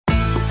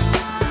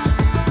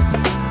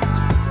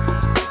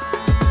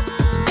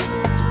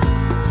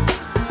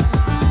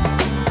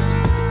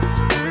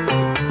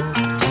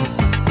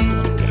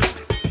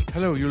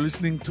you're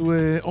listening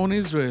to On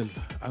Israel,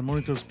 Al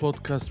Monitor's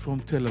podcast from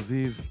Tel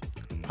Aviv.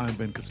 I'm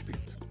Ben Caspit.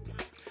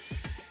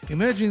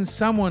 Imagine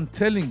someone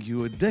telling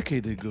you a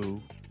decade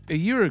ago, a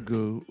year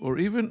ago, or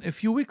even a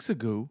few weeks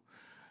ago,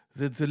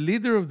 that the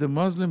leader of the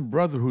Muslim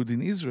Brotherhood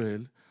in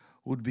Israel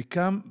would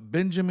become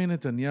Benjamin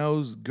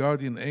Netanyahu's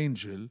guardian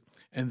angel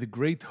and the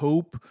great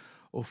hope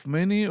of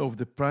many of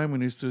the Prime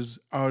Minister's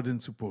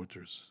ardent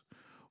supporters.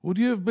 Would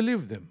you have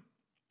believed them?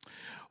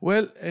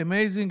 Well,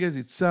 amazing as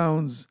it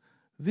sounds,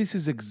 this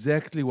is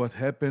exactly what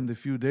happened a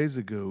few days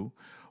ago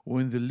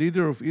when the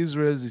leader of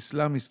Israel's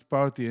Islamist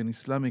party and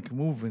Islamic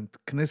movement,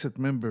 Knesset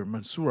member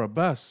Mansour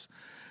Abbas,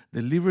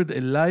 delivered a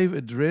live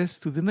address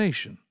to the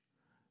nation,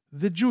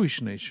 the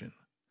Jewish nation.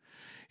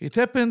 It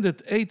happened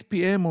at 8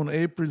 p.m. on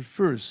April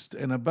 1st,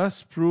 and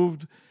Abbas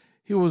proved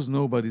he was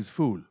nobody's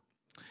fool.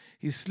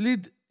 He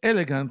slid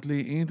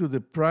elegantly into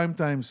the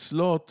primetime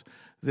slot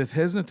that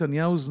has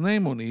Netanyahu's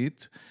name on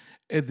it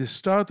at the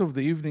start of the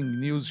evening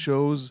news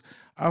shows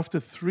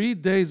after 3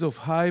 days of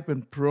hype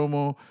and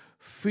promo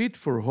fit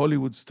for a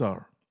Hollywood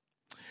star.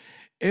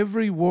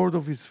 Every word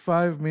of his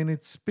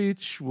 5-minute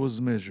speech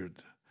was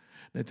measured.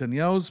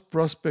 Netanyahu's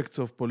prospects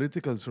of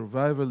political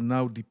survival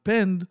now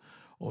depend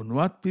on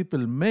what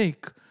people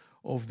make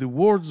of the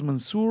words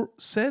Mansour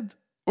said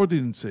or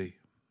didn't say.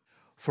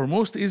 For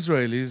most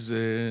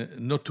Israelis,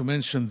 not to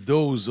mention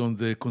those on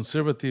the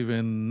conservative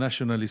and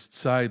nationalist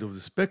side of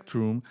the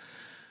spectrum,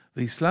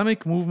 the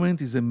Islamic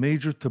movement is a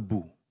major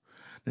taboo.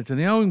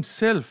 Netanyahu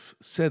himself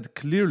said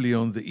clearly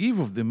on the eve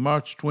of the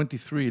March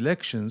 23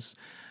 elections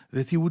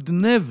that he would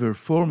never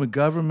form a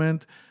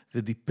government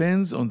that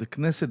depends on the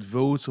Knesset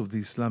votes of the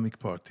Islamic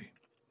Party.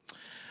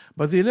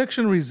 But the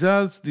election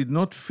results did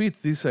not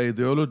fit this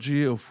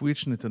ideology of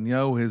which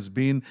Netanyahu has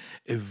been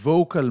a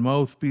vocal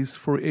mouthpiece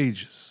for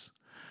ages.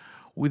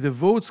 With the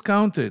votes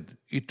counted,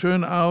 it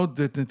turned out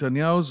that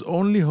Netanyahu's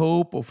only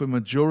hope of a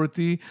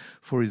majority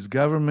for his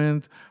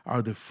government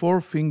are the four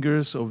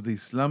fingers of the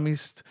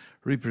Islamist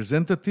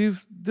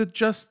representatives that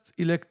just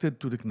elected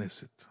to the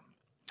Knesset.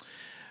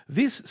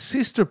 This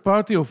sister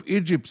party of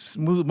Egypt's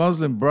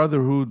Muslim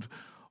Brotherhood,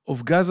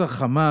 of Gaza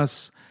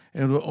Hamas,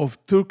 and of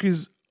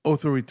Turkey's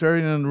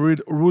authoritarian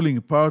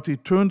ruling party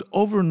turned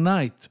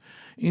overnight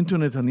into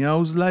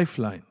Netanyahu's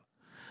lifeline.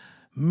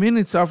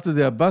 Minutes after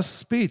the Abbas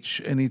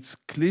speech and its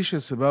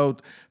cliches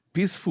about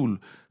peaceful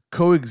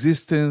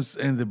coexistence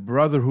and the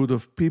brotherhood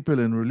of people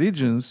and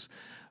religions,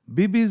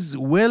 Bibi's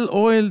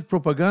well-oiled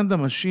propaganda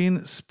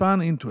machine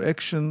spun into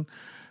action,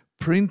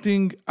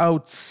 printing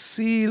out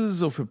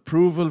seals of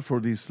approval for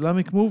the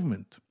Islamic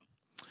movement.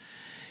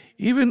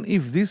 Even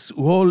if this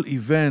whole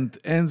event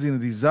ends in a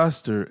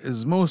disaster,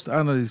 as most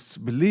analysts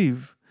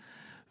believe,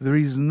 there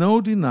is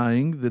no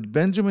denying that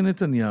Benjamin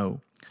Netanyahu,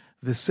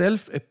 the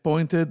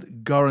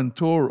self-appointed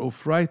guarantor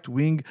of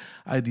right-wing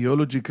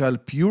ideological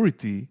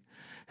purity,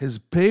 has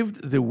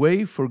paved the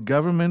way for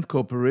government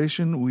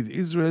cooperation with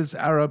Israel's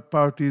Arab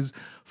parties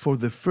for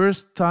the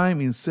first time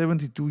in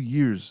 72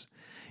 years.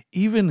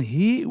 Even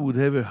he would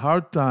have a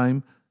hard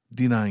time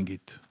denying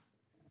it.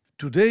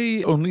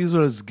 Today on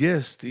Israel's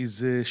guest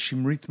is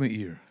Shimrit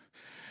Meir.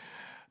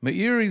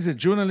 Meir is a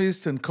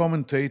journalist and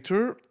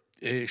commentator.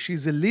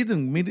 She's a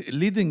leading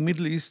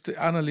Middle East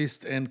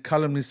analyst and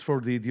columnist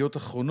for the Yediot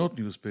Ahronot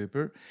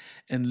newspaper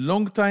and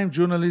longtime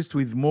journalist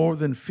with more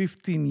than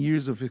 15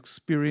 years of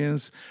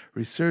experience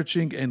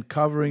researching and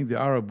covering the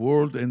Arab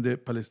world and the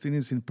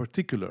Palestinians in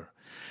particular.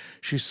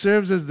 She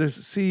serves as the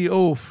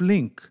CEO of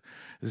Link,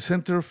 the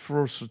Center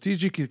for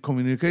Strategic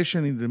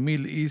Communication in the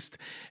Middle East,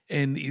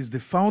 and is the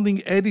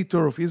founding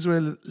editor of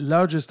Israel's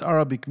largest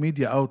Arabic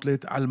media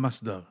outlet,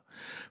 Al-Masdar.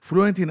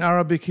 Fluent in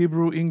Arabic,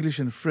 Hebrew, English,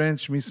 and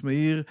French, Ms.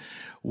 Meir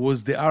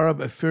was the Arab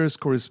Affairs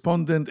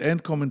correspondent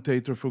and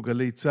commentator for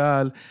Galei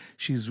Tzahal.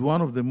 She's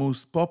one of the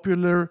most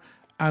popular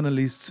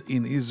analysts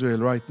in Israel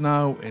right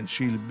now, and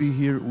she'll be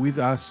here with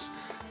us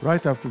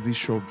right after this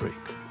short break.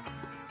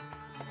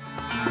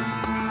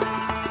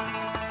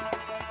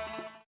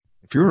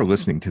 If you're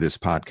listening to this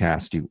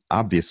podcast, you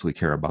obviously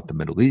care about the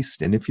Middle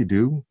East, and if you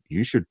do,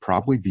 you should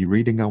probably be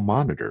reading Al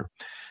Monitor.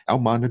 Al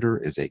Monitor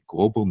is a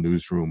global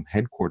newsroom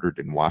headquartered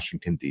in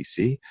Washington,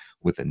 D.C.,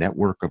 with a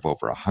network of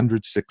over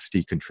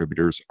 160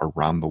 contributors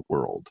around the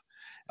world.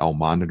 Al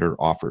Monitor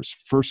offers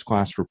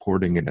first-class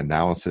reporting and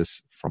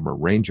analysis from a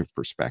range of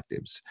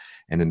perspectives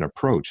and an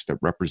approach that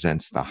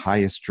represents the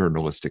highest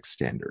journalistic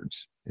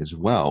standards, as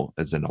well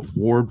as an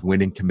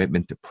award-winning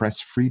commitment to press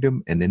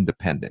freedom and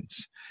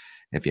independence.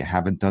 If you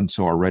haven't done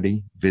so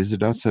already,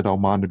 visit us at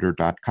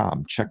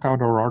almonitor.com, check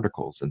out our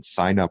articles, and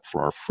sign up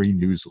for our free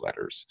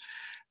newsletters.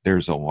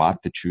 There's a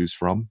lot to choose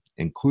from,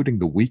 including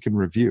the Week in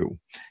Review,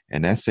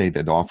 an essay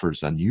that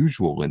offers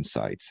unusual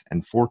insights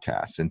and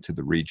forecasts into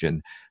the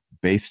region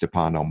based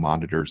upon Al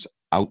Monitor's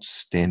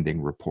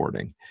outstanding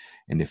reporting.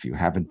 And if you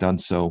haven't done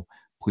so,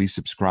 please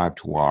subscribe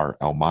to our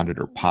Al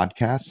Monitor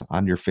podcast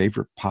on your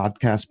favorite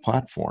podcast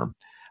platform,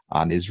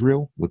 on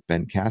Israel with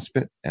Ben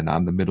Caspit, and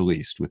on the Middle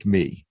East with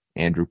me,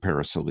 Andrew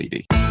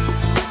Parasolidi.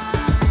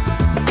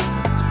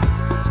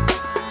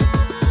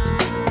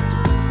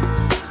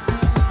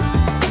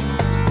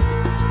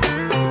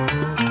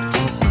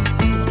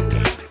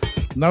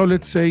 Now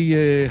let's say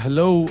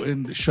hello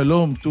and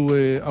shalom to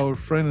our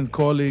friend and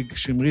colleague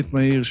Shimrit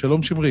Meir.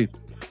 Shalom, Shimrit.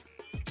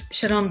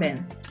 Shalom,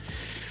 Ben.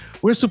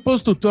 We're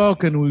supposed to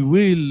talk, and we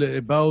will,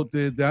 about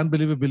the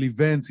unbelievable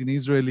events in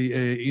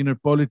Israeli inner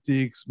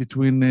politics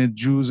between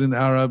Jews and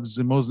Arabs,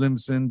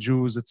 Muslims and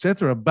Jews,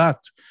 etc.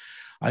 But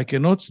I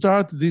cannot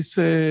start this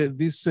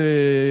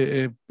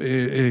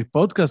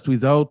podcast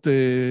without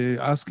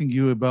asking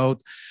you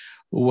about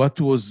what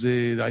was,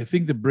 I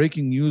think the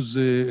breaking news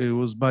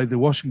was by the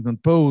Washington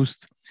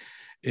Post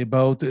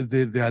about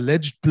the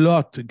alleged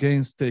plot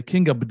against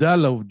King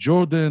Abdullah of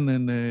Jordan,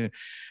 and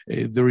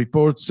the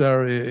reports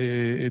are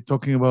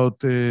talking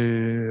about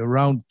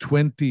around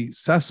 20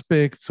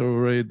 suspects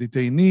or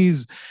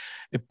detainees.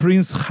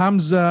 Prince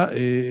Hamza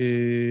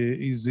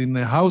is in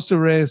house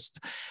arrest,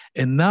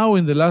 and now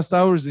in the last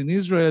hours in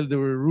Israel, there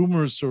were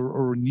rumors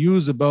or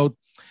news about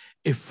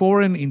a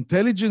foreign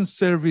intelligence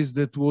service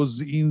that was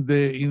in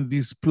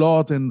this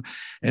plot and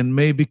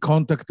maybe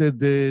contacted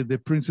the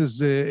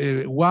prince's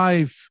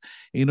wife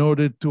in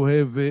order to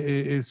have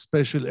a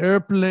special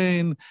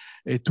airplane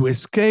to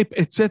escape,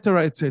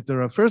 etc.,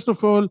 etc. First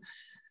of all,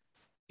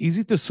 is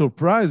it a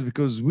surprise?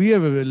 Because we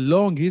have a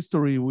long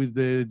history with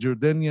the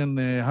Jordanian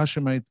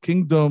Hashemite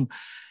kingdom,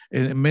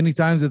 and many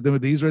times that the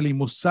Israeli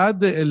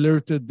Mossad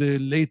alerted the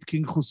late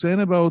King Hussein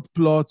about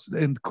plots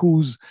and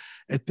coups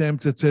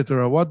attempts,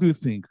 etc. What do you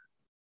think?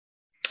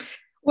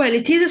 Well,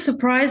 it is a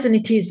surprise and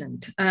it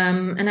isn't,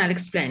 and I'll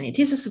explain. It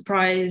is a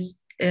surprise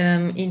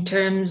in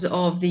terms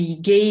of the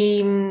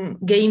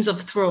Games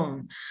of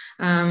Thrones.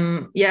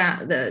 The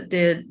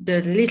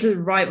little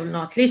rival,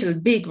 not little,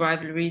 big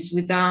rivalries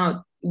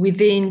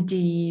within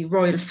the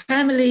royal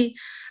family.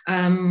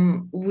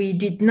 We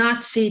did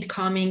not see it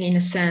coming in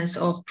a sense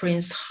of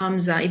Prince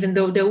Hamza, even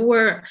though there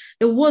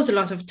was a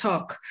lot of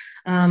talk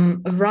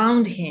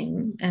around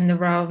him and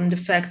around the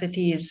fact that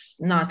he is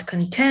not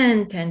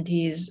content and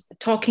he's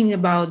talking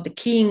about the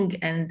king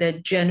and the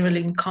general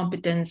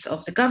incompetence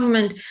of the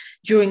government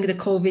during the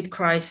COVID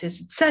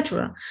crisis,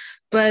 etc.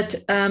 But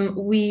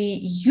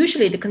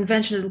the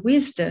conventional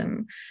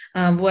wisdom,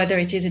 whether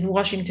it is in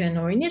Washington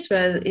or in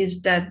Israel,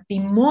 is that the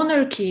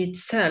monarchy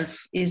itself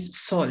is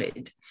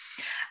solid.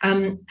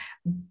 And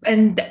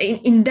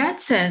in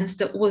that sense,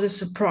 that was a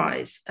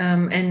surprise,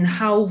 and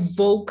how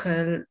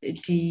vocal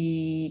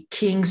the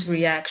king's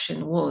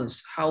reaction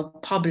was, how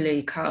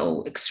public,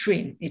 how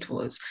extreme it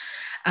was.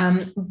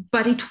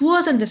 But it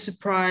wasn't a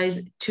surprise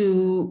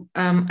to,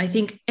 I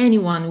think,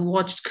 anyone who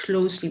watched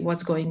closely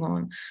what's going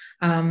on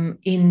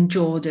in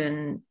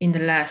Jordan in the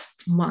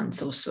last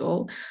months or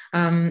so,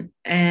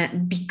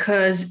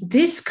 because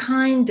this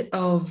kind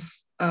of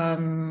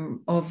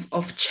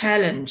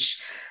challenge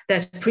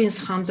that Prince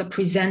Hamza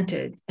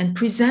presented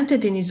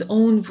in his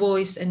own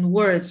voice and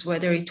words,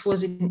 whether it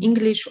was in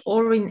English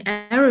or in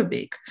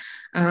Arabic,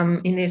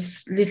 in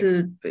his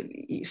little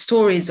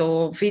stories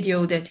or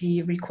video that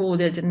he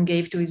recorded and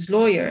gave to his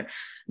lawyer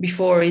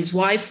before his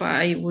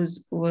Wi-Fi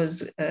was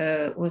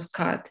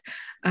cut.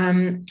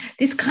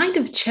 This kind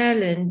of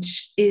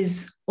challenge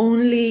is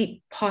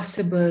only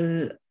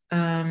possible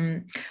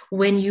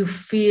when you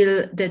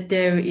feel that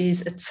there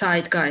is a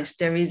zeitgeist,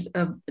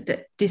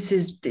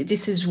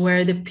 this is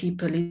where the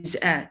people is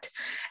at.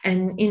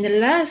 And in the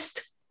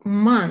last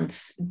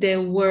months,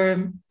 there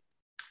were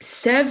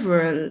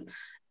several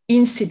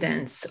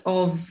incidents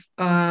of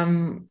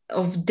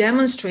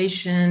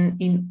demonstration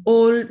in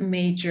all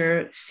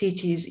major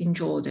cities in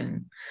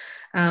Jordan.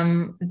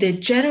 The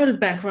general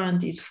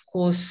background is, of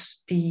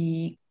course,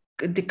 the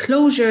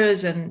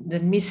closures and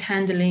the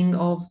mishandling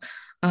of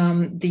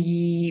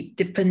the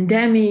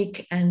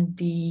pandemic and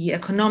the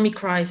economic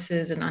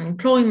crisis and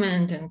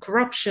unemployment and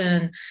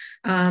corruption,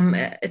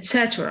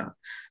 etc.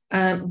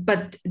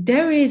 But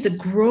there is a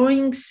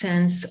growing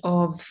sense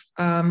of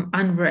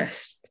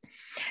unrest.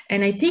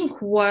 And I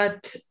think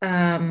what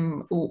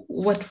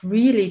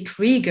really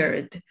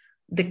triggered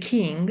the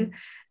king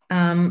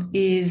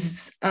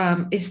is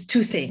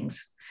two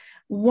things.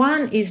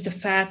 One is the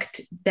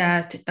fact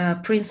that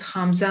Prince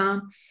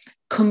Hamza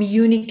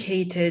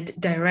communicated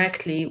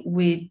directly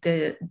with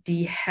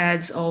the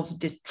heads of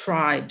the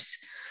tribes,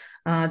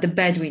 the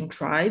Bedouin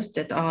tribes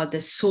that are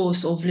the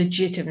source of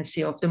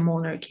legitimacy of the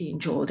monarchy in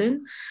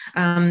Jordan.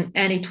 And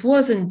it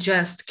wasn't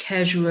just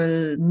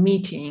casual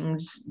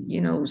meetings,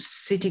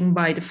 sitting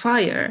by the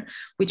fire,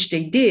 which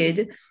they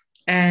did,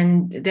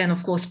 and then,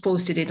 of course,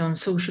 posted it on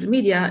social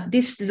media.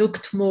 This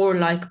looked more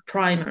like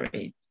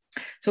primary.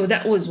 So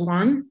that was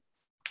one.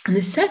 And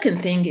the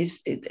second thing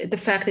is the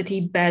fact that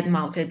he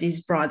badmouthed his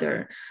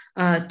brother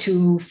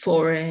to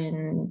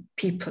foreign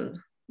people,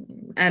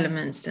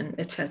 elements, and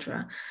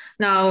etc.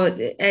 Now,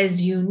 as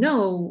you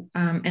know,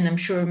 and I'm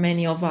sure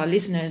many of our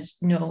listeners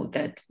know,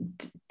 that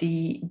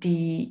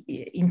the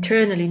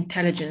internal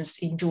intelligence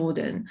in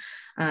Jordan,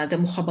 the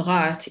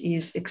Mukhabarat,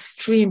 is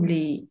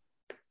extremely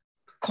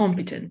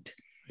competent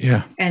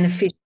and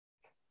efficient.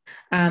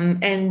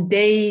 And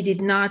they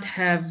did not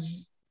have,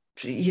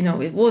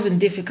 it wasn't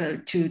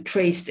difficult to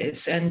trace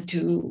this and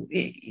to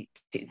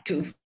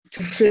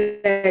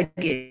flag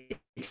it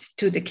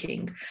to the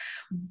king.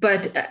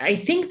 But I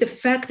think the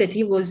fact that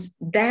he was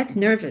that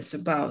nervous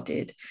about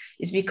it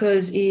is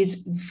because he's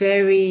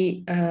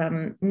very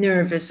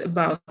nervous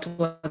about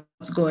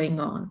what's going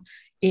on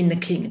in the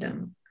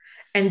kingdom.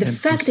 And the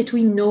fact that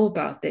we know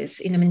about this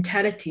in a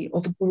mentality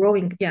of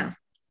growing,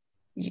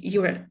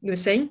 you were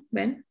saying,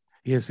 Ben?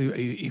 Yes,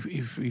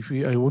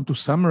 I want to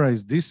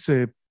summarize this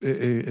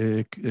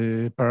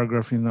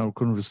paragraph in our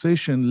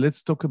conversation,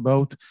 let's talk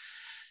about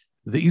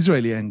the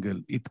Israeli angle.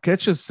 It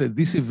catches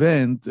this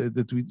event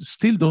that we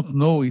still don't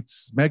know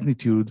its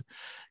magnitude,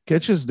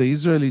 catches the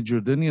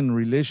Israeli-Jordanian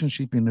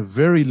relationship in a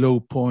very low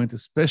point,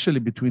 especially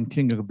between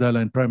King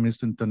Abdullah and Prime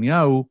Minister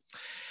Netanyahu.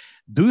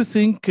 Do you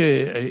think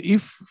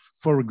if,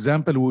 for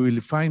example, we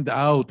will find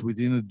out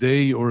within a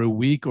day or a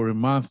week or a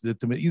month that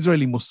the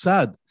Israeli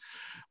Mossad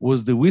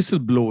was the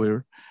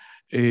whistleblower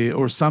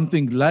or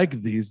something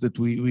like this that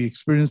we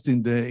experienced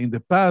in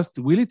the past,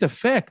 will it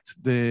affect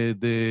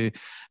the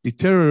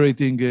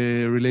deteriorating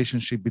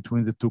relationship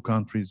between the two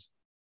countries?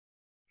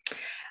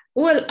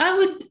 Well,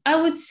 I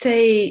would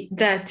say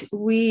that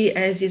we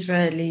as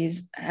Israelis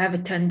have a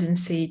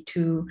tendency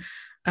to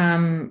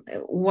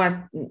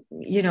former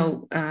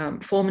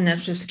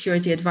National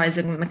Security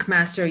Advisor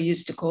McMaster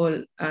used to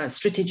call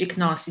strategic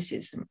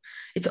narcissism.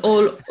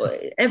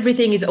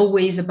 Everything is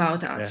always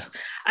about us.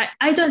 Yeah.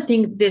 I don't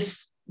think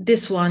this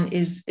one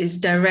is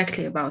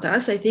directly about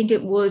us. I think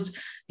it was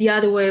the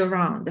other way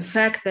around. The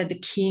fact that the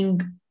king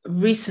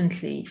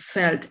recently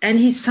felt, and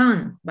his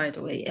son, by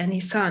the way,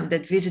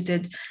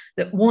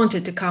 that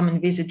wanted to come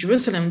and visit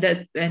Jerusalem,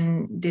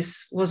 and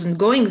this wasn't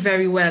going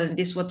very well, and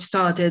this what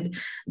started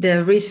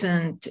the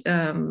recent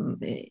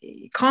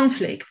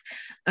conflict.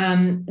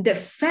 The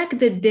fact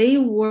that they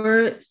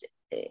were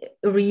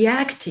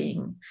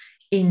reacting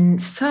in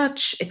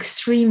such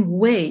extreme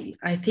way,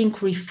 I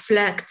think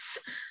reflects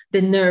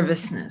the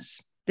nervousness,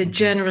 the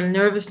general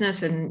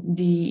nervousness and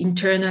the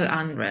internal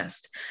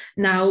unrest.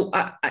 Now,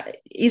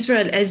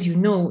 Israel, as you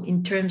know,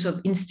 in terms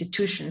of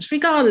institutions,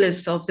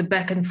 regardless of the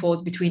back and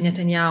forth between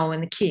Netanyahu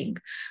and the king,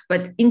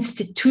 but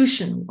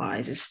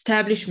institution-wise,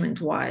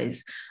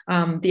 establishment-wise,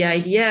 the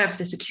IDF,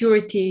 the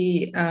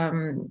security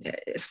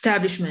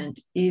establishment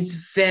is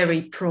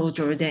very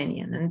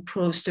pro-Jordanian and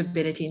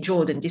pro-stability in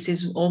Jordan. This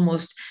is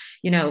almost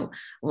in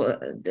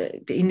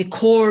the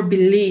core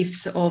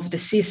beliefs of the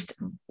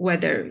system,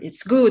 whether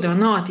it's good or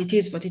not, it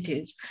is what it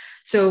is.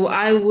 So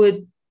I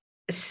would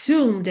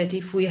assume that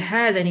if we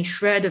had any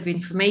shred of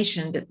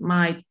information that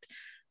might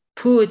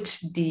put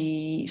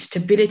the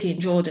stability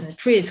in Jordan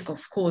at risk,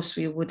 of course,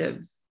 we would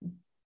have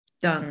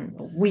done,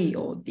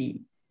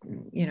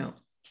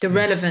 the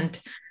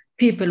relevant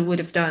people would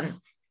have done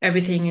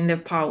everything in their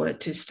power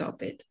to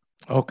stop it.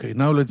 Okay,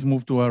 now let's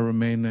move to our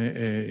main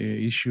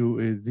issue.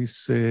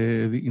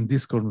 In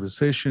this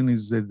conversation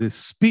is the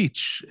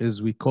speech,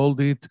 as we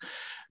called it,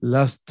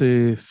 last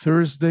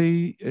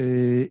Thursday.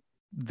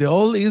 The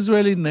whole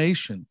Israeli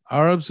nation,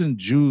 Arabs and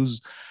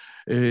Jews,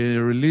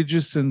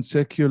 religious and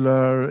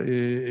secular,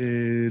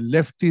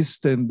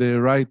 leftist and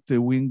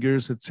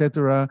right-wingers,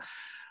 etc.,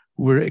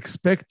 were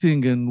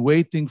expecting and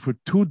waiting for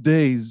 2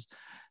 days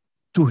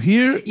to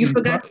hear. You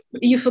forgot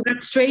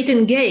straight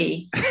and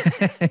gay.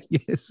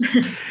 Yes.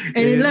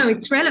 And no,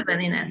 it's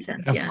relevant in that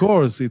sense. Of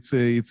course,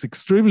 it's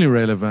extremely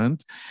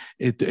relevant.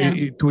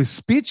 It was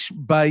speech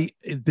by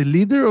the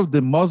leader of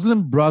the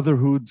Muslim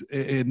Brotherhood,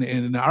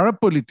 an Arab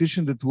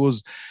politician that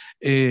was,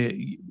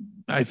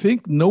 I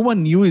think no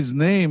one knew his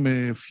name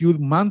a few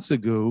months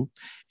ago,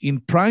 in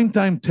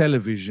primetime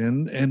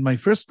television. And my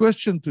first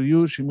question to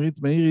you,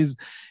 Shimrit Meir, is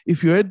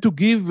if you had to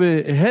give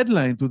a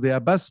headline to the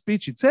Abbas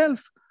speech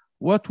itself,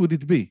 what would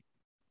it be?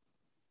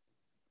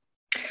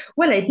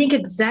 Well, I think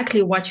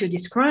exactly what you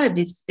described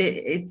is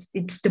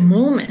it's the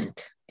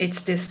moment.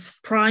 It's this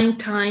prime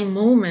time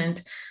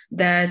moment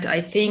that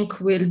I think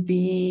will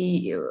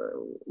be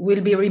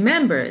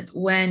remembered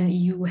when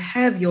you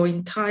have your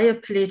entire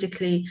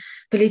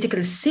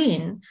political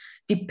scene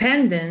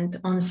dependent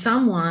on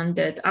someone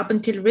that up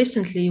until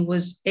recently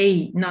was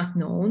A, not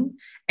known,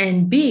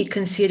 and B,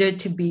 considered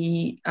to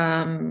be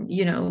an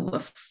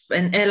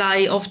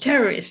ally of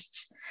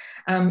terrorists.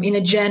 In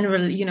a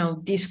general,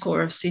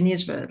 discourse in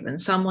Israel, and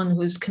someone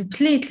who's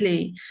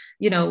completely,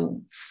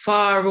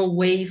 far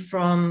away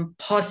from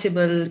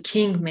possible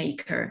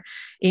kingmaker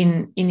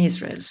in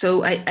Israel.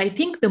 So I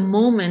think the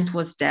moment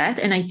was that.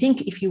 And I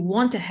think if you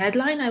want a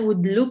headline, I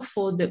would look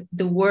for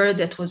the word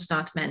that was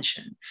not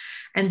mentioned.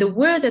 And the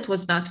word that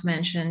was not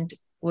mentioned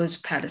was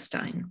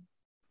Palestine.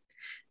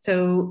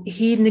 So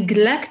he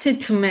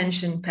neglected to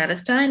mention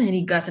Palestine, and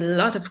he got a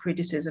lot of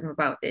criticism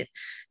about it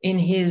in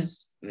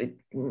his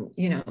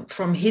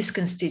from his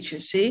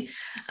constituency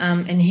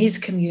and his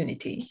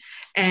community.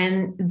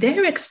 And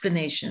their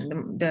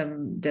explanation,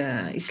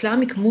 the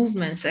Islamic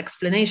movement's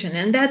explanation,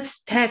 and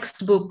that's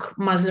textbook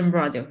Muslim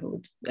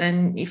Brotherhood.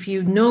 And if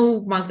you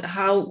know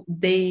how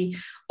they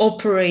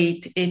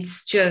operate,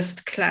 it's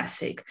just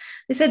classic.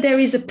 They said there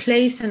is a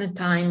place and a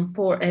time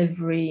for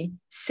every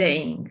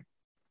saying.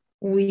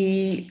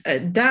 We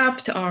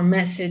adapt our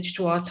message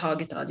to our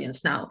target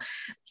audience. Now,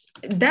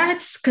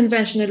 that's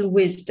conventional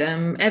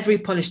wisdom. Every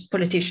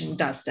politician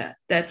does that.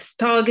 That's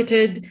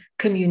targeted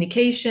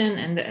communication,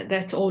 and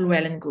that's all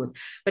well and good.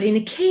 But in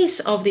the case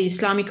of the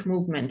Islamic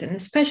movement, and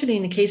especially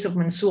in the case of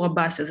Mansour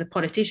Abbas as a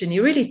politician, he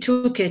really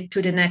took it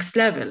to the next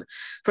level.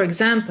 For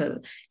example,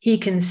 he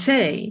can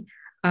say,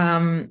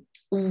 run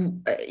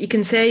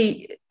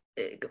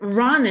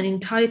an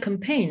entire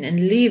campaign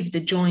and leave the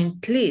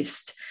joint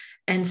list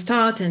and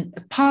start a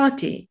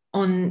party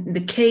on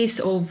the case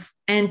of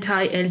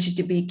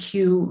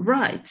anti-LGBTQ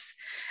rights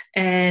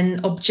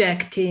and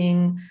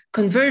objecting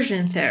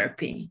conversion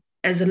therapy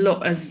as a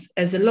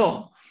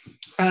law,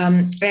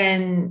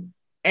 and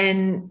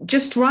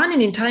just run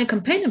an entire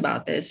campaign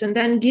about this, and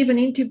then give an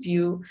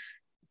interview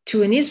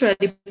to an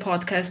Israeli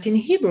podcast in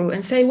Hebrew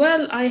and say,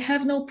 well, I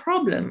have no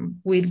problem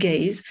with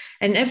gays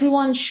and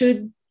everyone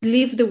should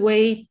live the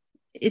way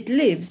it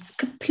lives.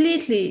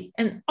 Completely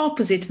an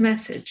opposite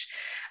message.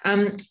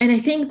 And I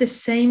think the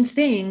same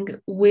thing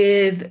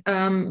with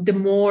the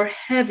more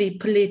heavy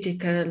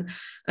political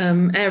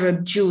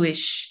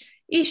Arab-Jewish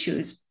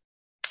issues.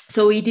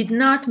 So he did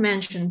not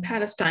mention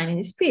Palestine in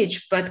his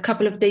speech, but a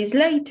couple of days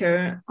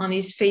later on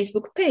his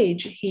Facebook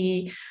page,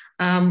 he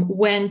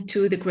went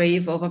to the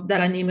grave of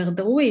Abdallah Nimer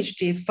Darwish,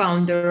 the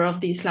founder of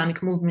the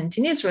Islamic movement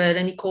in Israel,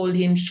 and he called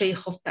him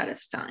Sheikh of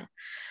Palestine,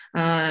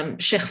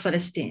 Sheikh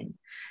Palestine.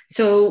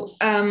 So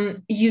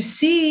you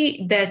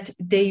see that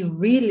they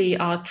really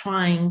are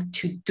trying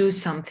to do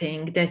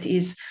something that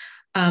is,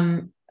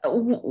 I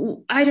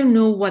don't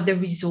know what the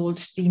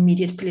results, the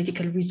immediate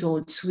political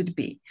results would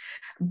be,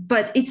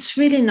 but it's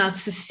really not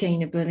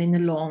sustainable in the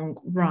long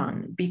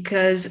run,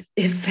 because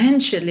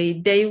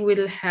eventually they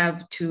will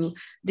have to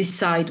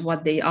decide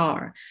what they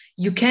are.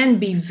 You can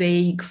be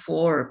vague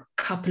for a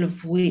couple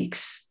of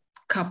weeks,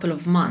 couple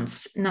of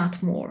months,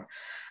 not more.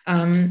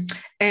 And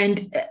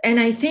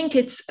I think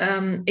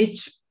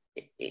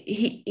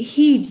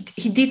he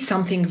did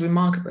something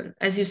remarkable.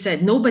 As you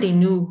said, nobody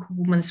knew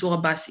who Mansour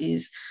Abbas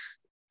is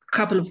a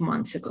couple of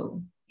months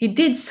ago. He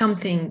did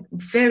something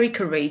very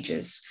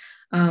courageous,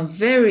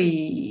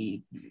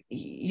 very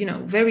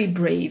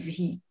brave.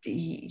 He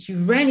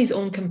ran his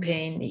own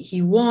campaign.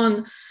 He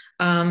won,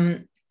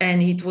 and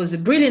it was a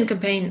brilliant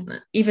campaign.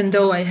 Even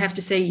though I have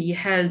to say he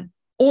had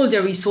all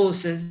the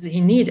resources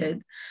he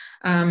needed.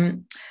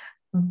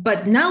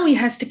 But now he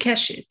has to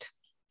cash it.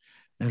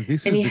 And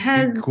this is the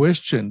big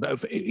question.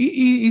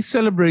 He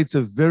celebrates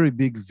a very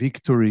big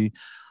victory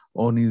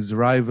on his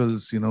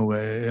rivals.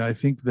 I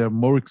think there are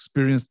more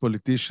experienced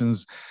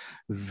politicians,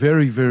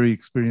 very, very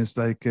experienced,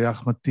 like Dr.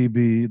 Ahmad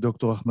Tibi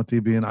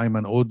and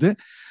Ayman Odeh.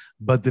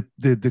 But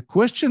the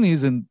question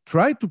is, and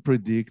try to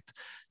predict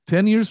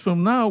 10 years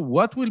from now,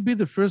 what will be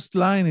the first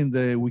line in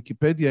the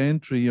Wikipedia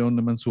entry on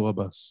the Mansour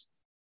Abbas?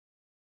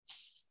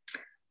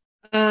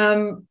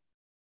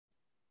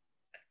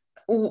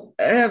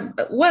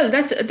 Well,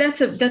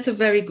 that's a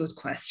very good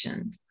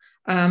question.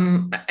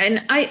 And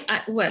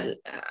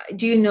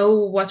do you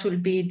know what will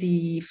be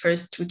the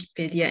first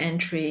Wikipedia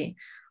entry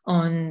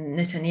on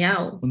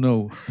Netanyahu?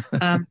 No.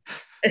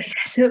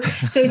 So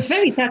it's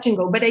very touch and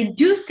go, but I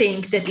do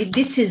think that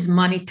this is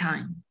money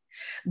time,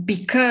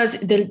 because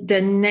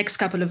the next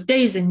couple of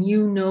days, and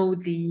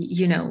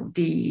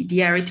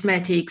the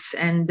arithmetics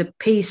and the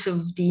pace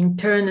of the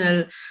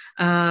internal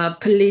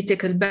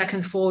political back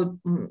and forth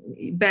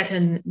better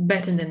than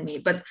me,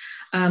 but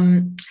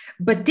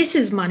this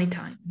is money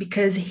time,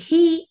 because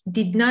he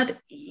did not,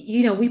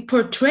 we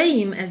portray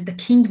him as the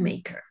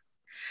kingmaker,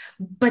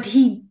 but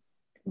he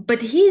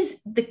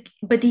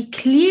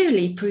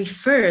clearly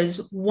prefers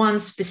one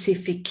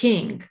specific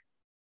king.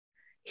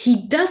 He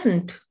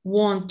doesn't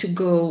want to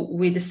go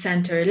with the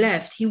center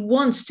left. He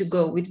wants to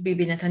go with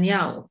Bibi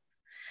Netanyahu.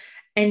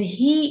 And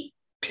he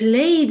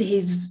played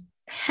his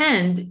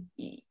hand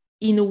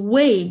in a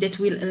way that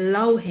will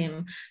allow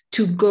him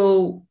to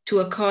go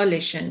to a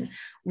coalition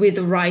with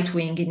the right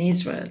wing in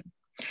Israel.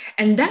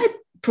 And that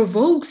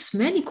provokes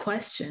many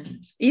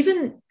questions,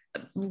 even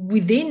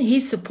within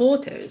his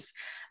supporters,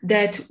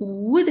 that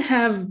would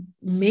have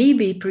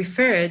maybe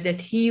preferred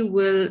that he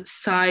will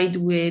side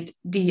with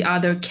the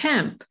other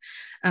camp.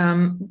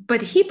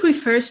 But he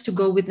prefers to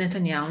go with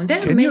Netanyahu. And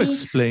Can you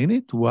explain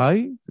it?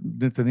 Why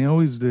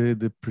Netanyahu is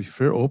the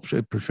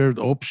preferred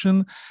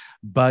option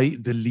by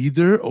the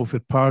leader of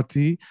a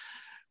party,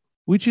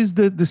 which is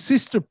the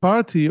sister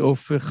party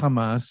of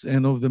Hamas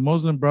and of the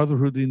Muslim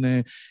Brotherhood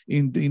in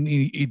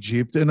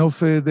Egypt, and of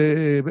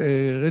the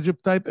Recep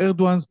Tayyip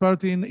Erdogan's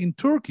party in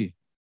Turkey?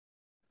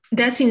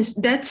 That's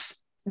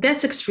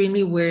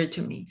extremely weird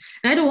to me.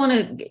 And I don't want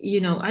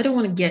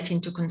to get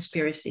into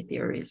conspiracy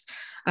theories.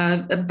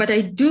 But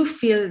I do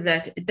feel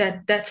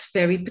that's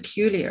very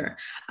peculiar.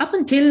 Up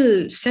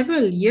until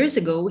several years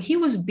ago, he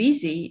was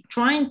busy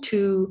trying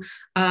to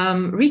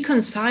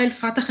reconcile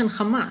Fatah and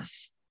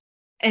Hamas.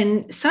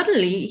 and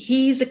suddenly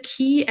he is a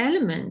key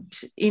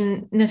element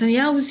in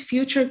Netanyahu's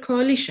future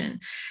coalition.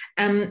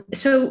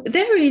 So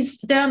there are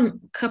a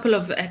couple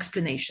of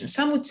explanations.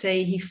 Some would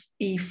say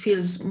he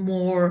feels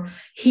more,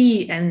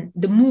 he and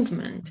the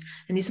movement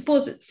and his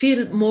supporters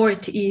feel more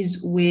at ease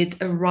with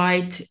a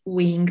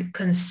right-wing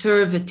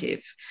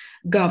conservative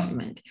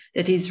government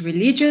that is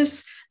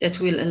religious, that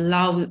will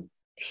allow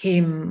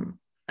him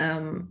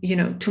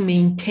to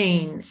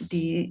maintain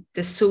the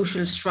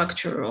social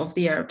structure of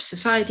the Arab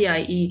society,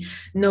 i.e.,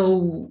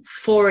 no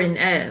foreign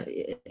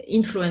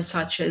influence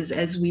such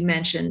as we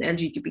mentioned,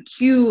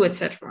 LGBTQ,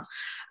 etc.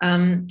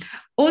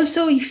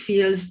 Also, he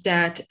feels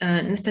that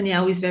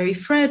Netanyahu is very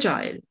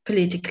fragile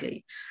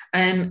politically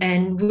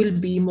and will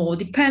be more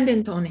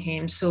dependent on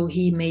him, so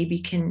he maybe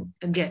can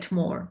get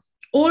more.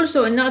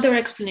 Also, another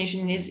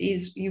explanation is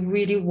he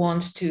really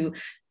wants to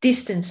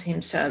distance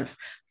himself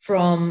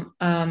from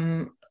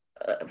Ayman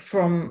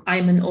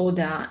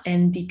Odeh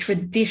and the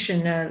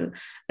traditional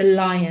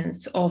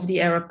alliance of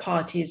the Arab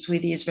parties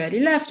with the Israeli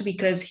left,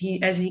 because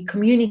as he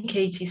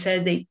communicates, he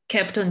said they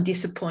kept on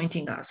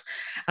disappointing us.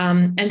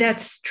 And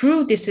that's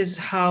true. This is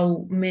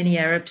how many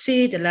Arabs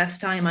see it. The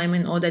last time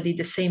Ayman Odeh did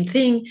the same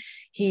thing,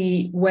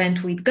 he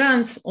went with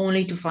Gantz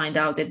only to find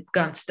out that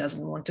Gantz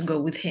doesn't want to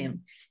go with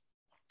him.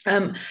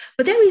 But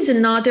there is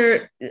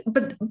another,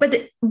 but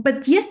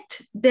yet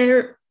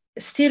there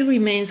still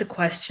remains a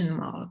question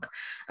mark.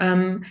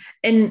 And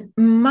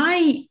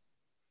I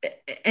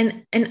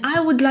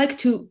would like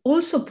to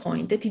also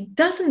point that it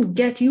doesn't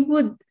get, you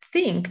would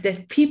think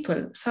that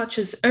people such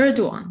as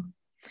Erdogan,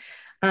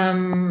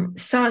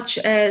 such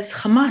as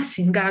Hamas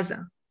in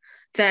Gaza,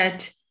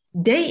 that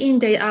day in,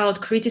 day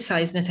out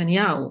criticize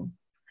Netanyahu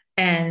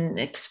and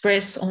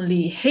express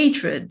only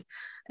hatred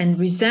and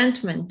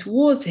resentment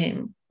towards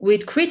him,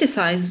 would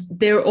criticize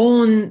their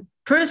own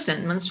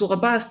person, Mansour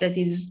Abbas, that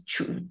is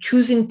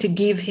choosing to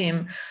give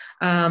him,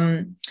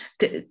 to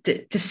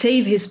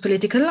save his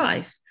political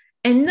life.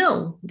 And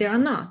no, they are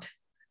not.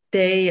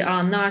 They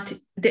are not.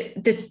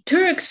 The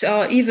Turks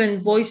are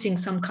even voicing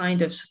some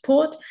kind of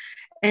support,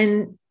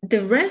 and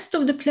the rest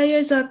of the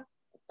players are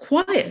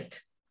quiet.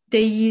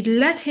 They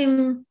let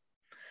him,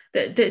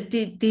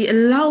 they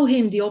allow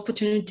him the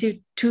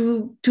opportunity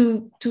to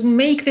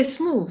make this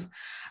move.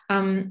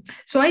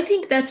 So I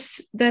think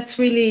that's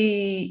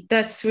really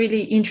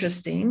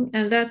interesting,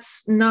 and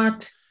that's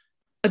not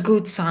a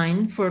good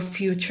sign for a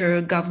future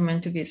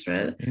government of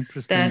Israel.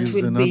 Interesting that is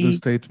another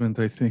statement,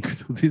 I think,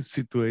 to this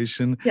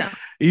situation. Yeah.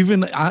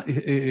 Even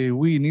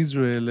we in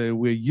Israel,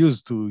 we're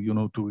used to,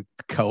 to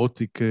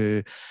chaotic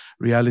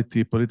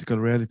reality, political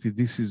reality.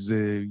 This is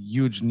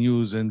huge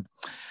news. And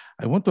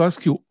I want to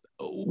ask you,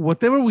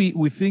 whatever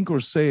we think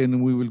or say,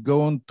 and we will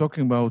go on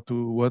talking about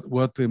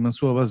what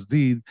Mansour Abbas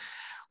did,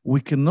 we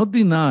cannot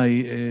deny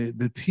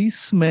that he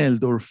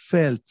smelled or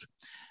felt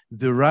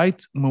the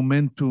right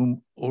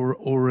momentum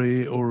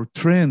or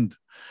trend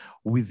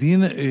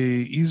within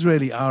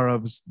Israeli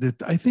Arabs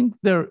that I think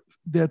they're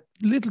a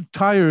little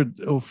tired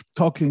of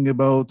talking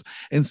about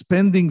and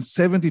spending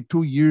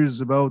 72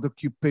 years about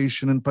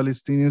occupation and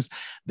Palestinians.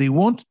 They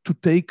want to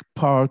take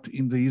part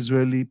in the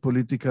Israeli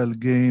political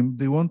game.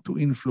 They want to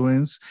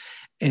influence.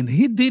 And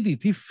he did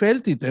it. He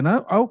felt it. And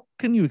how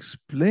can you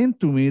explain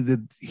to me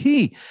that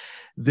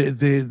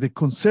the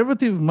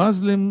conservative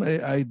Muslim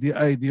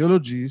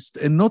ideologist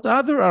and not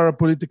other Arab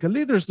political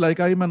leaders like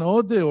Ayman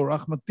Odeh or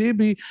Ahmad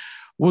Tibi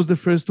was the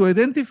first to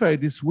identify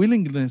this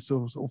willingness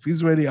of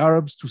Israeli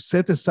Arabs to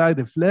set aside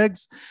the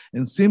flags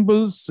and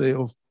symbols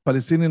of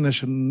Palestinian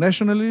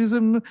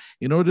nationalism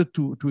in order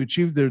to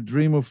achieve their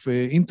dream of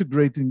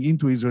integrating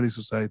into Israeli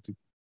society?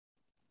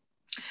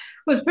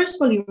 Well, first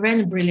of all, he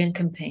ran a brilliant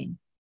campaign.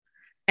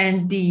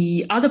 And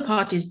the other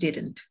parties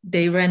didn't.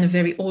 They ran a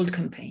very old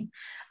campaign.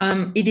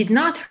 It did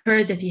not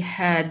hurt that he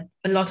had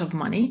a lot of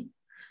money,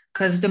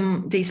 because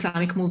the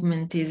Islamic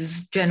movement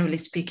is, generally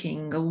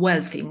speaking, a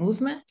wealthy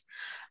movement.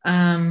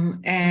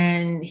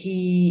 And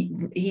he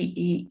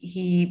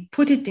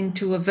put it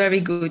into a very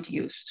good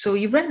use. So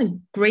he ran a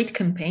great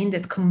campaign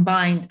that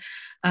combined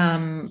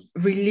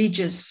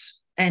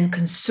religious and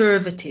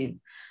conservative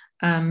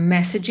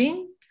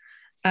messaging,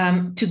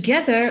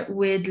 together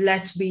with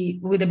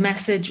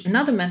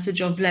another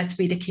message of let's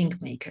be the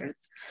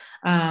kingmakers.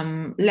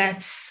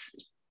 Let's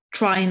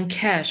try and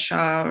cash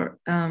our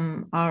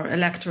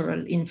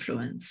electoral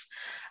influence.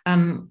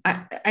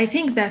 I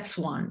think that's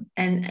one.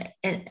 And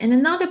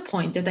another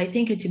point that I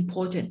think it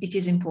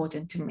is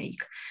important to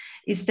make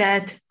is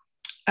that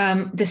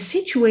the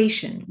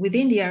situation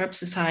within the Arab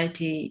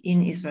society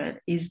in Israel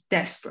is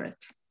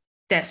desperate,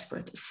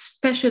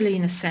 especially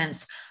in a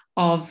sense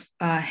of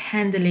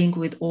handling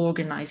with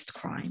organized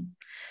crime.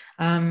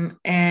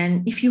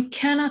 And if you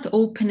cannot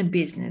open a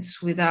business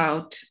with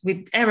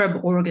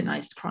Arab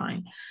organized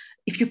crime,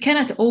 if you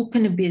cannot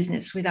open a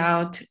business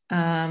without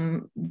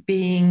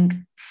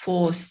being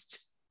forced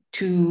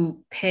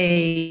to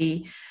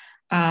pay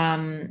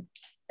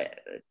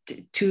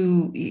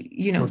to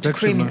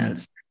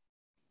criminals,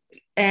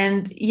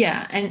 And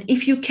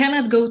if you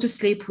cannot go to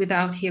sleep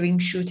without hearing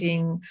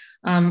shooting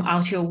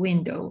out your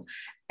window,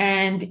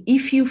 and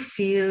if you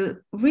feel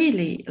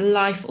really a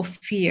life of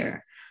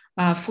fear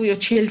for your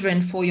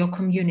children, for your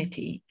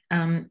community,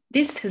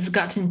 this has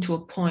gotten to a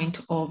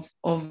point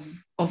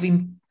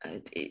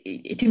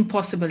it's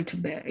impossible to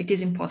bear. It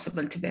is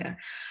impossible to bear.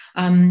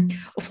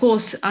 Of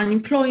course,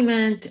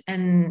 unemployment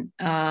and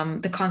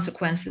the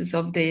consequences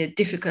of the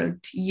difficult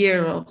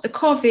year of the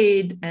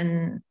COVID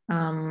and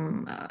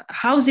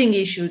housing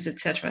issues,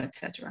 etc.,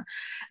 etc.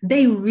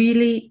 They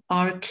really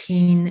are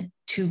keen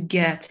to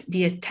get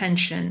the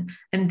attention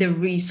and the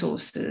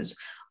resources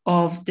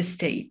of the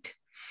state.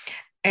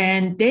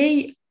 And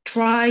they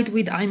tried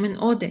with Ayman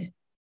Odeh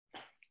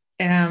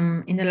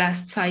in the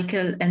last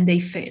cycle, and they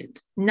failed.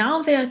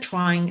 Now they are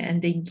trying,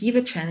 and they give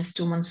a chance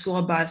to Mansour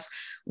Abbas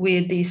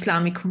with the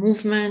Islamic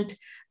movement.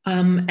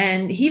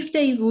 And if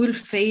they will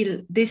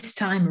fail this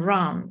time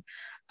around,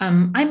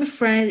 I'm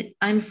afraid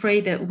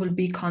there will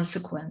be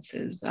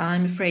consequences.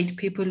 I'm afraid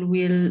people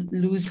will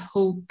lose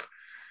hope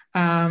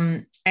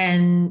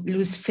and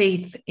lose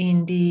faith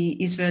in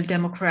the Israel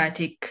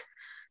democratic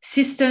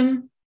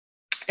system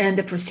and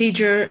the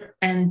procedure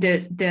and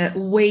the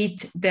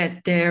weight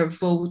that their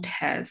vote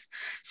has.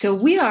 So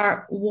we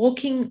are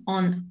walking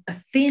on a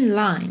thin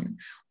line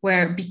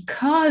where,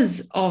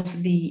 because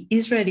of the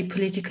Israeli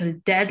political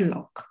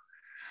deadlock,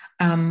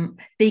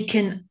 they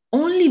can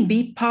only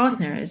be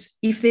partners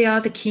if they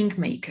are the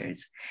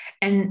kingmakers.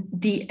 And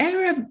the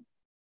Arab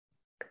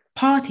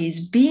parties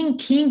being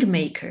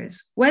kingmakers,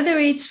 whether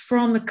it's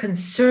from a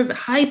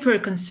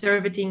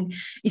hyper-conservative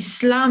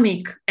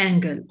Islamic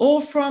angle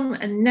or from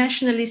a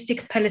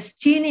nationalistic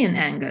Palestinian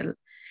angle,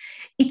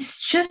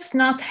 it's just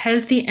not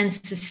healthy and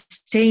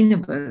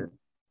sustainable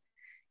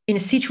in a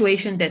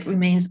situation that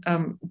remains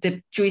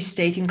the Jewish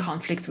state in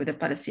conflict with the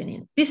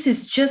Palestinians. This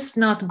is just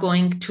not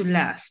going to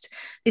last.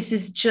 This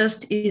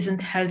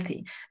isn't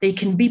healthy. They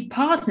can be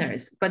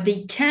partners, but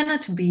they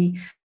cannot be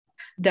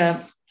the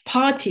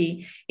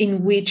party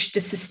in which the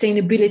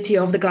sustainability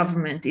of the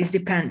government is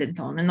dependent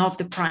on and of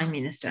the prime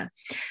minister.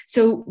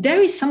 So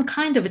there is some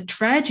kind of a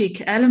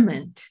tragic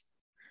element,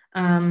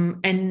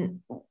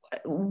 and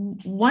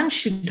one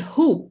should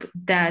hope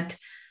that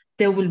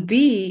there will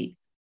be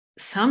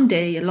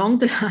someday along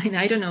the line,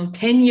 I don't know,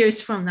 10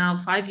 years from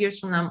now, 5 years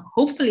from now,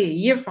 hopefully a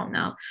year from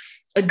now,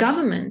 a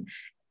government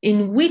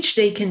in which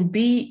they can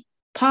be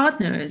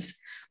partners,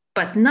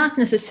 but not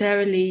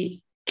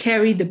necessarily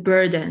carry the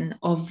burden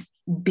of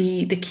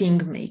be the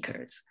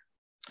kingmakers.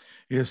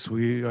 Yes,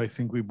 I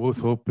think we both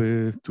hope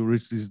to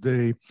reach this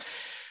day.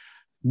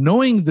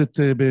 Knowing that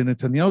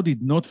Netanyahu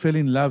did not fall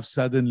in love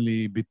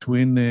suddenly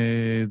between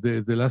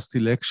the last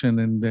election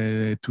and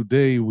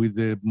today with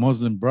the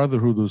Muslim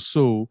Brotherhood or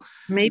so.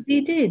 Maybe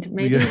he did.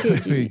 Maybe he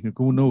did.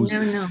 Who knows?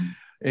 No.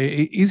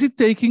 Is it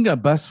taking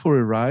Abbas for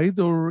a ride,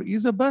 or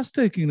is Abbas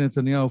taking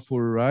Netanyahu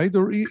for a ride,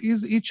 or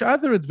is each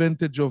other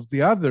advantage of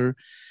the other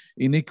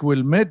in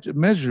equal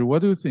measure?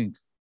 What do you think?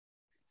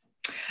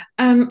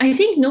 I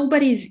think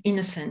nobody is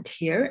innocent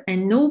here,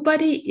 and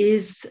nobody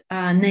is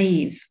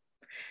naive.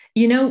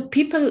 You know,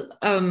 people,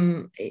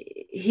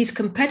 his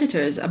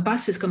competitors,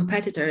 Abbas's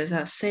competitors,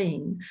 are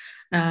saying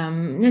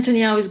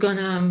Netanyahu is going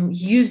to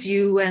use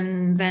you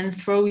and then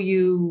throw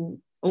you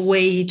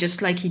away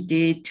just like he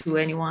did to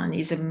anyone.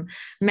 He's a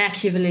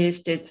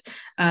Machiavellist,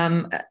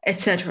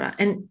 etc.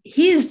 And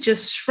he is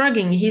just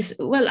shrugging.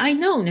 Well, I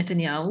know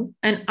Netanyahu,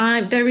 and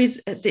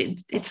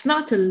it's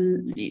not a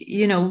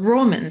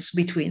romance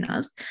between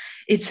us.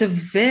 It's a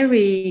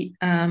very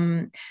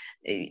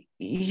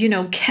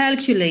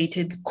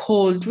calculated,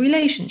 cold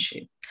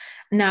relationship.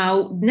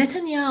 Now,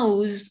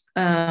 Netanyahu's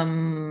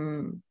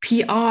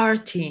PR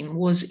team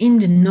was in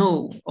the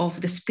know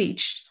of the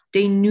speech.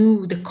 They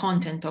knew the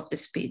content of the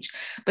speech.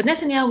 But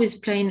Netanyahu is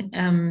playing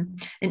an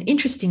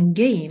interesting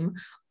game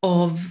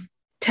of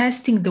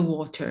testing the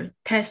water,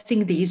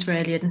 testing the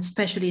Israeli and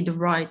especially the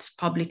right's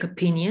public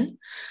opinion,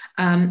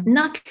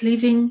 not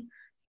leaving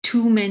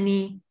too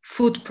many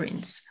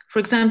footprints. For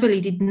example,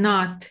 he did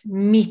not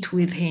meet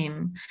with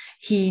him.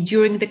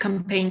 During the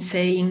campaign,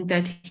 saying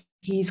that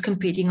he's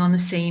competing on the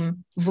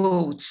same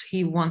votes.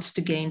 He wants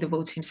to gain the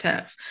votes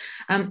himself.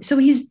 So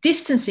he's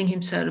distancing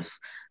himself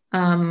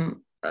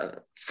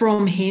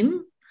from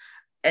him,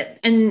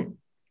 and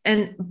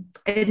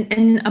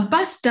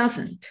Abbas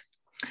doesn't.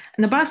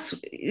 And Abbas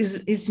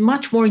is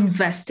much more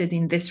invested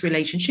in this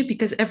relationship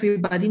because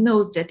everybody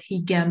knows that he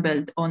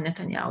gambled on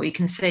Netanyahu. He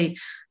can say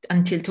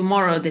until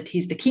tomorrow that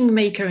he's the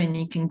kingmaker and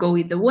he can go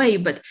either way,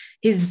 but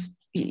his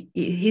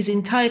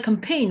entire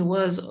campaign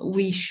was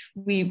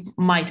we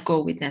might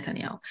go with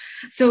Netanyahu.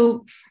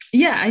 So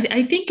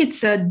I think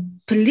it's a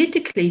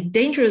politically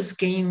dangerous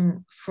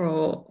game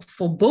for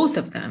both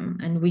of them,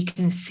 and we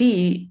can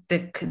see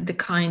the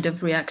kind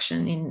of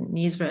reaction in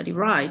the Israeli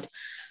right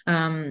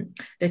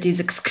that is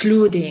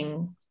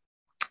excluding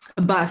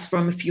Abbas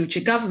from a future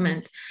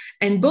government.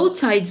 And both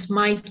sides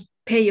might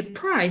pay a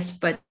price,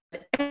 but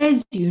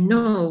as you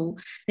know,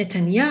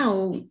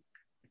 Netanyahu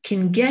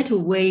can get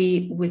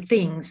away with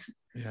things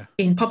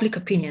in public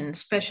opinion,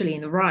 especially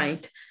in the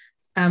right,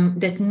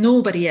 that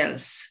nobody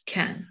else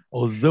can.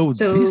 Although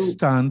this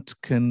stunt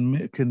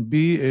can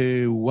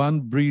be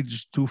one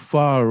bridge too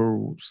far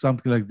or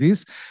something like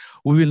this,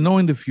 we will know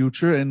in the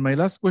future. And my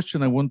last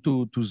question, I want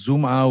to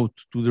zoom out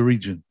to the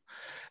region.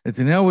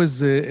 Netanyahu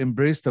has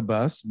embraced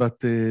Abbas, but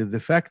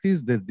the fact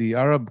is that the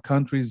Arab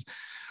countries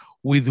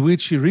with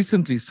which he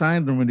recently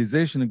signed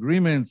normalization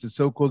agreements, the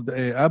so-called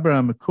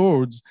Abraham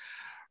Accords,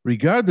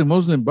 regard the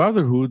Muslim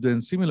Brotherhood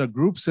and similar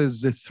groups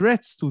as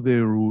threats to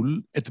their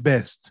rule at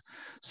best.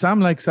 Some,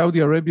 like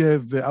Saudi Arabia,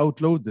 have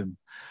outlawed them.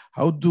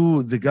 How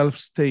do the Gulf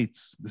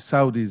states, the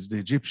Saudis, the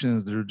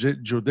Egyptians, the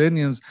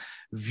Jordanians,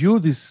 view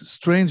this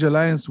strange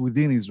alliance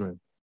within Israel?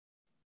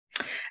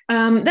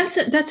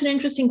 That's an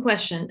interesting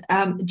question.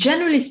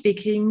 Generally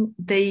speaking,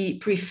 they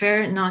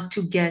prefer not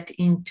to get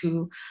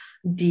into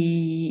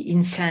the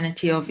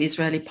insanity of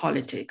Israeli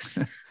politics.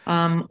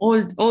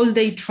 All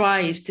they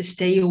try is to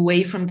stay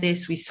away from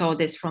this. We saw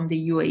this from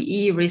the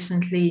UAE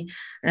recently,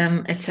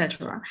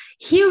 etc.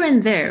 Here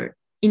and there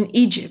in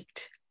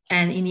Egypt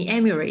and in the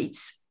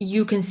Emirates,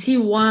 you can see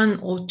one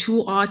or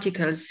two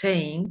articles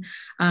saying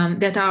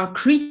that are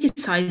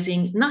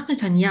criticizing not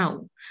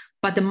Netanyahu,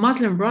 but the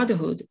Muslim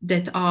Brotherhood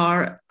that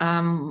are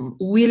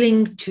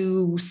willing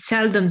to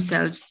sell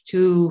themselves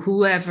to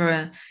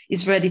whoever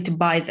is ready to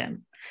buy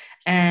them,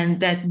 and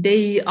that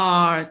they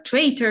are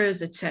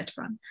traitors,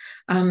 etc.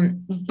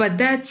 But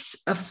that's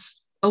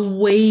a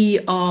way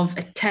of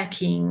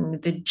attacking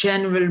the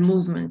general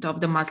movement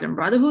of the Muslim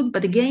Brotherhood.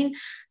 But again,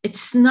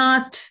 it's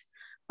not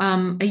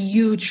a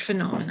huge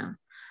phenomenon.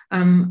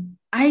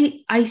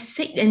 I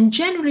say, and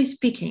generally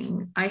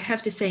speaking, I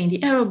have to say in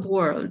the Arab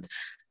world,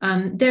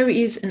 there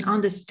is an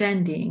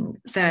understanding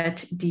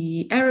that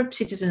the Arab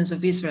citizens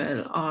of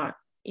Israel are,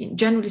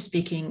 generally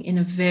speaking, in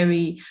a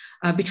very,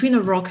 between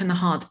a rock and a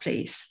hard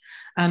place.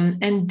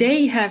 And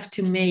they have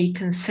to make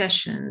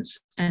concessions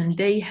and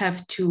they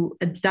have to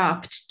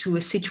adapt to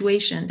a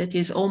situation that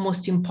is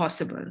almost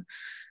impossible,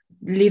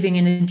 living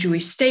in a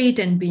Jewish state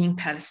and being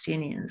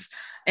Palestinians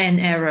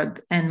and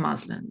Arab and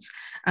Muslims.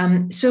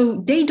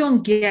 So they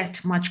don't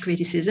get much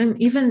criticism,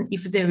 even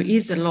if there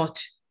is a lot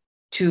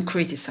to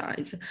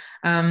criticize.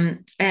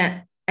 And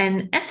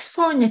as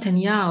for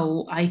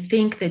Netanyahu, I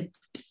think that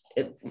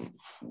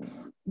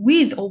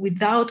with or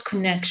without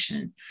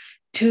connection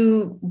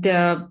to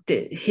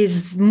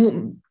his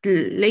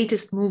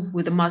latest move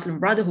with the Muslim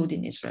Brotherhood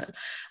in Israel,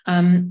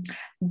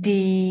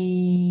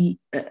 the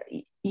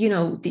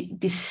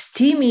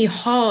steamy,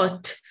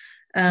 hot,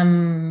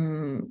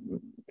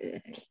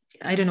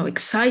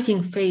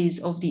 exciting phase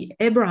of the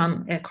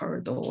Abraham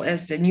Accord, or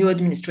as the new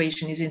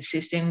administration is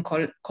insisting,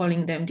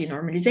 calling them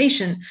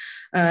denormalization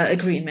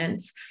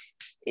agreements,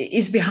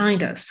 is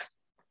behind us.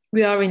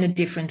 We are in a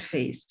different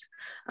phase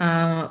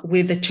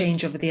with the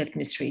change of the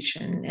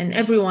administration, and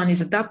everyone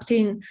is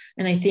adapting.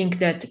 And I think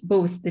that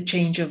both the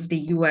change of the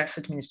US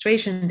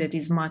administration, that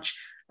is much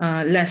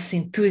less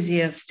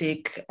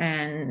enthusiastic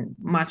and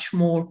much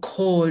more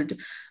cold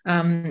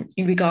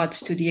in regards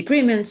to the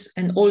agreements,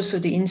 and also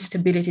the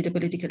instability, the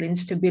political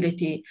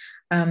instability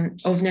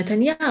of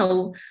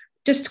Netanyahu,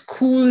 just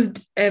cooled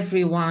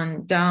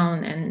everyone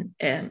down, and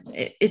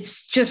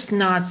it's just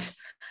not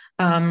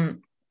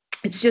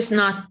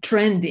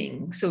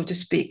trending, so to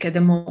speak, at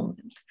the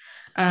moment.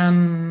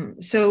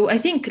 So I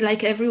think,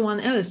 like everyone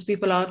else,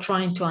 people are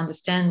trying to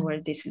understand where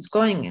this is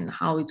going and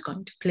how it's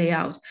going to play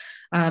out,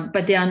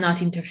 but they are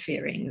not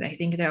interfering. I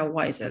think they are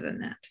wiser than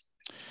that.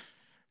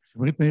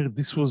 Shimrit Meir,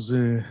 this was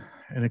an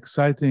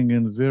exciting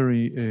and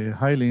very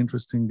highly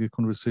interesting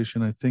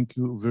conversation. I thank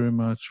you very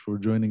much for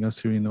joining us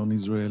here in On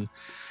Israel,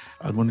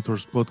 Al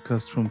Monitor's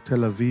podcast from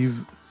Tel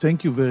Aviv.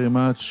 Thank you very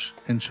much,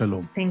 and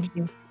shalom. Thank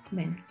you,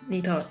 Ben.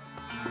 Nito.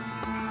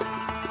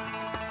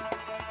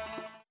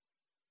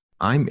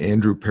 I'm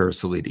Andrew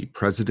Parasolidi,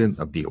 president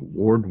of the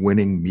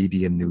award-winning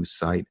media news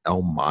site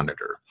El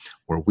Monitor,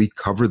 where we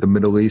cover the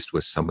Middle East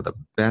with some of the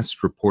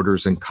best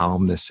reporters and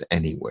columnists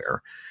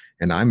anywhere.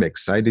 And I'm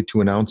excited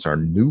to announce our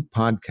new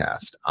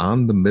podcast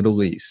on the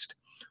Middle East,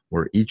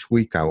 where each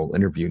week I will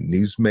interview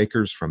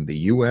newsmakers from the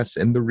U.S.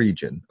 and the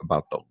region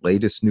about the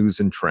latest news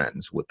and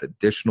trends, with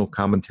additional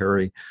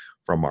commentary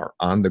from our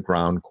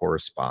on-the-ground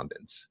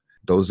correspondents.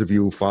 Those of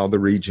you who follow the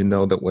region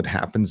know that what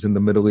happens in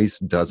the Middle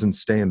East doesn't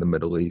stay in the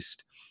Middle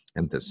East.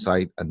 And to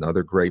cite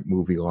another great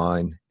movie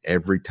line,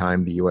 every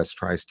time the U.S.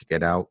 tries to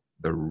get out,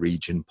 the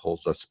region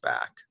pulls us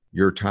back.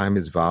 Your time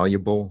is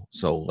valuable,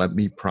 so let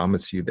me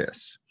promise you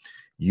this.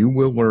 You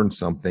will learn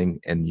something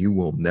and you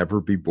will never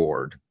be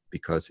bored,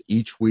 because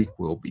each week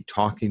we'll be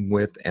talking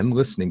with and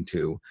listening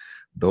to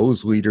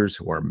those leaders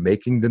who are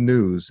making the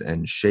news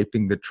and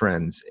shaping the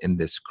trends in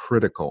this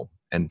critical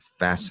and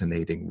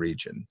fascinating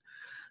region.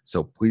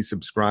 So please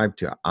subscribe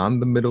to On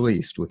the Middle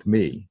East with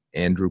me,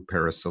 Andrew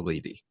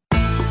Parasolidi.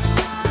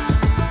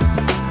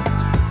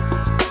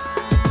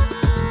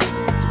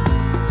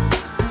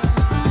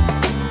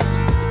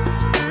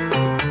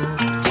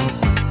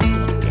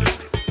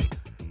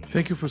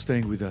 Thank you for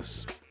staying with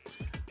us.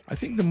 I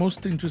think the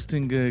most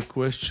interesting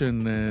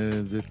question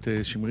that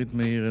Shimrit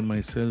Meir and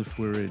myself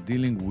were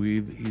dealing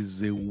with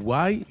is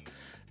why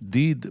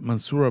did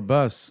Mansour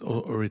Abbas,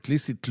 or at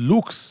least it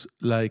looks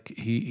like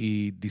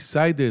he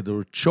decided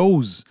or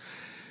chose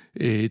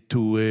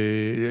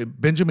to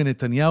Benjamin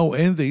Netanyahu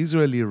and the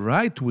Israeli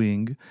right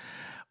wing.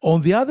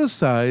 On the other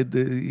side,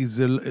 is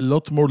a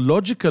lot more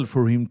logical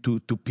for him to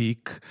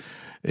pick,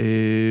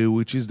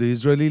 which is the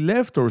Israeli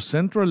left or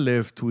central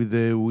left with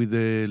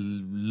a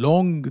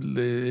long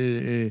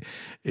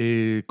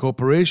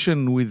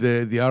cooperation with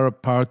the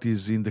Arab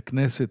parties in the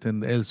Knesset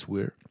and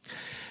elsewhere.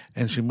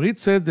 And Shimrit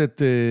said that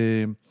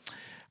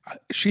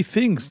she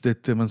thinks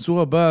that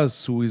Mansour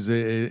Abbas, who is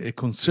a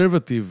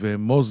conservative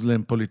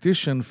Muslim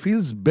politician,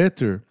 feels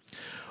better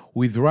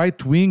with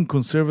right-wing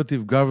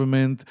conservative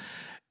government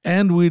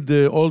and with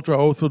the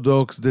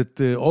ultra-Orthodox that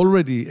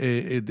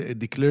already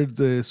declared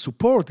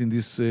support in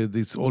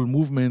this whole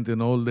movement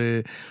and all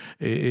the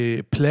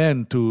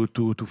plan to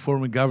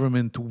form a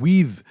government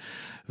with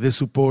the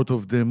support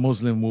of the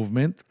Muslim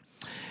movement.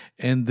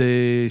 And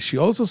she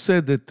also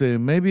said that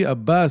maybe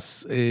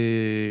Abbas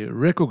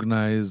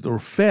recognized or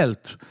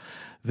felt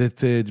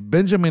that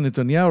Benjamin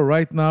Netanyahu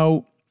right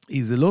now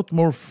is a lot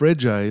more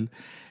fragile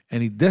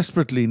and he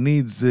desperately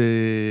needs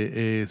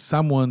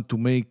someone to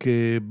make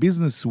a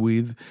business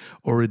with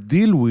or a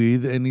deal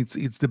with, and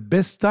it's the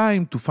best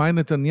time to find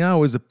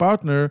Netanyahu as a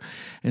partner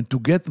and to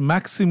get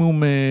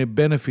maximum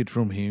benefit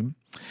from him.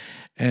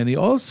 And he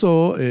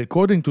also,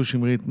 according to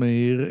Shimrit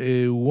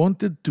Meir,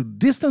 wanted to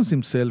distance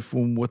himself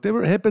from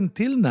whatever happened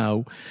till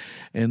now,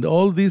 and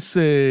all this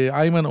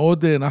Ayman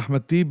Odeh and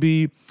Ahmad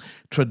Tibi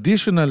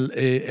traditional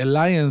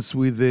alliance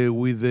with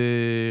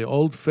the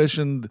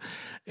old-fashioned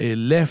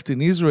left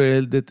in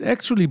Israel that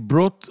actually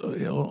brought,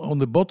 on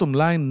the bottom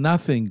line,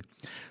 nothing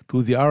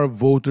to the Arab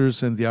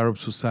voters and the Arab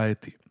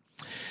society.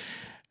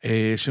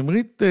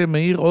 Shimrit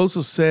Meir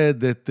also said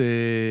that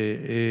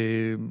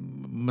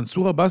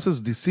Mansour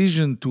Abbas's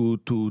decision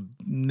to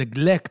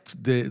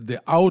neglect the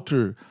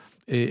outer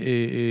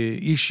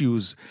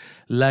issues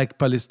like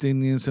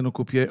Palestinians and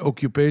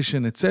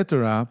occupation,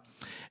 etc.,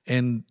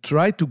 and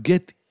try to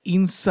get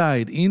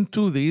inside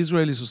into the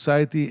Israeli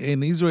society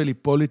and Israeli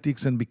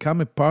politics and become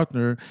a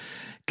partner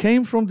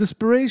came from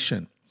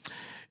desperation.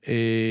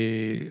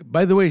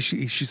 By the way,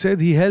 she said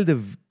he held a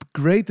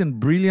great and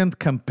brilliant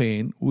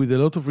campaign with a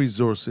lot of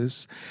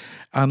resources,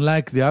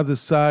 unlike the other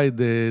side,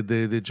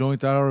 the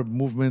Joint Arab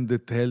Movement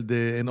that held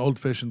an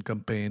old-fashioned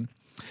campaign.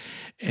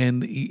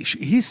 And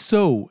he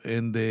saw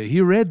and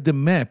he read the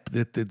map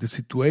that the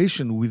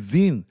situation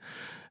within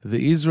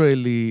the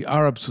Israeli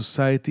Arab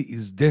society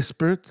is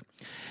desperate.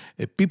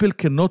 People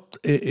cannot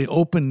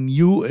open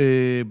new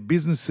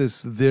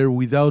businesses there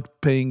without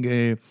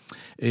paying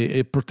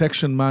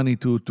protection money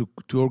to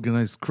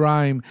organized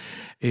crime,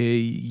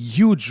 a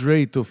huge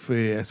rate of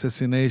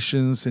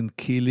assassinations and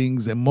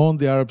killings among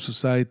the Arab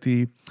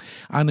society,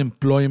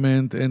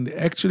 unemployment, and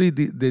actually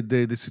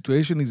the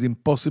situation is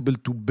impossible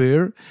to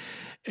bear.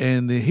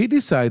 And he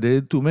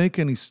decided to make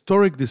an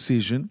historic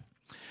decision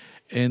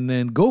and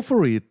then go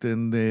for it.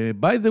 And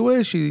by the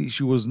way,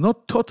 she was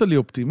not totally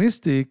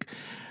optimistic,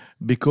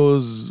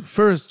 because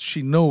first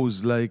she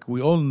knows, like we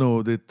all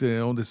know, that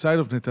on the side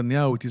of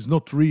Netanyahu it is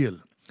not real.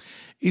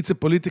 It's a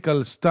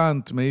political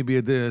stunt,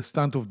 maybe the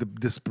stunt of the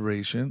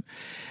desperation.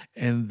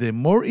 And the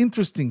more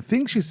interesting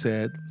thing she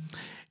said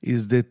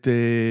is that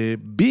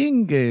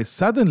being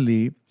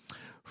suddenly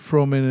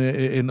from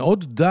an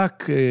odd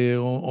duck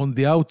on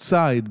the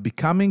outside,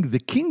 becoming the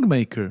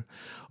kingmaker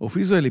of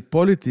Israeli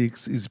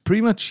politics is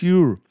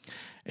premature.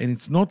 And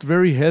it's not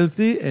very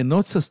healthy and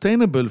not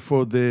sustainable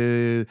for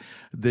the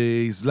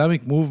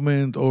Islamic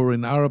movement or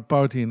an Arab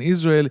party in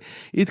Israel.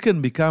 It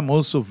can become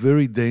also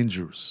very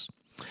dangerous.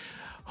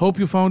 Hope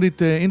you found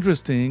it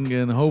interesting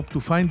and hope to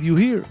find you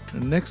here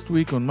next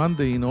week on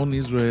Monday in On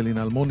Israel in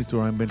Al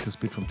Monitor. I'm Ben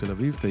Caspit from Tel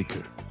Aviv. Take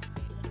care.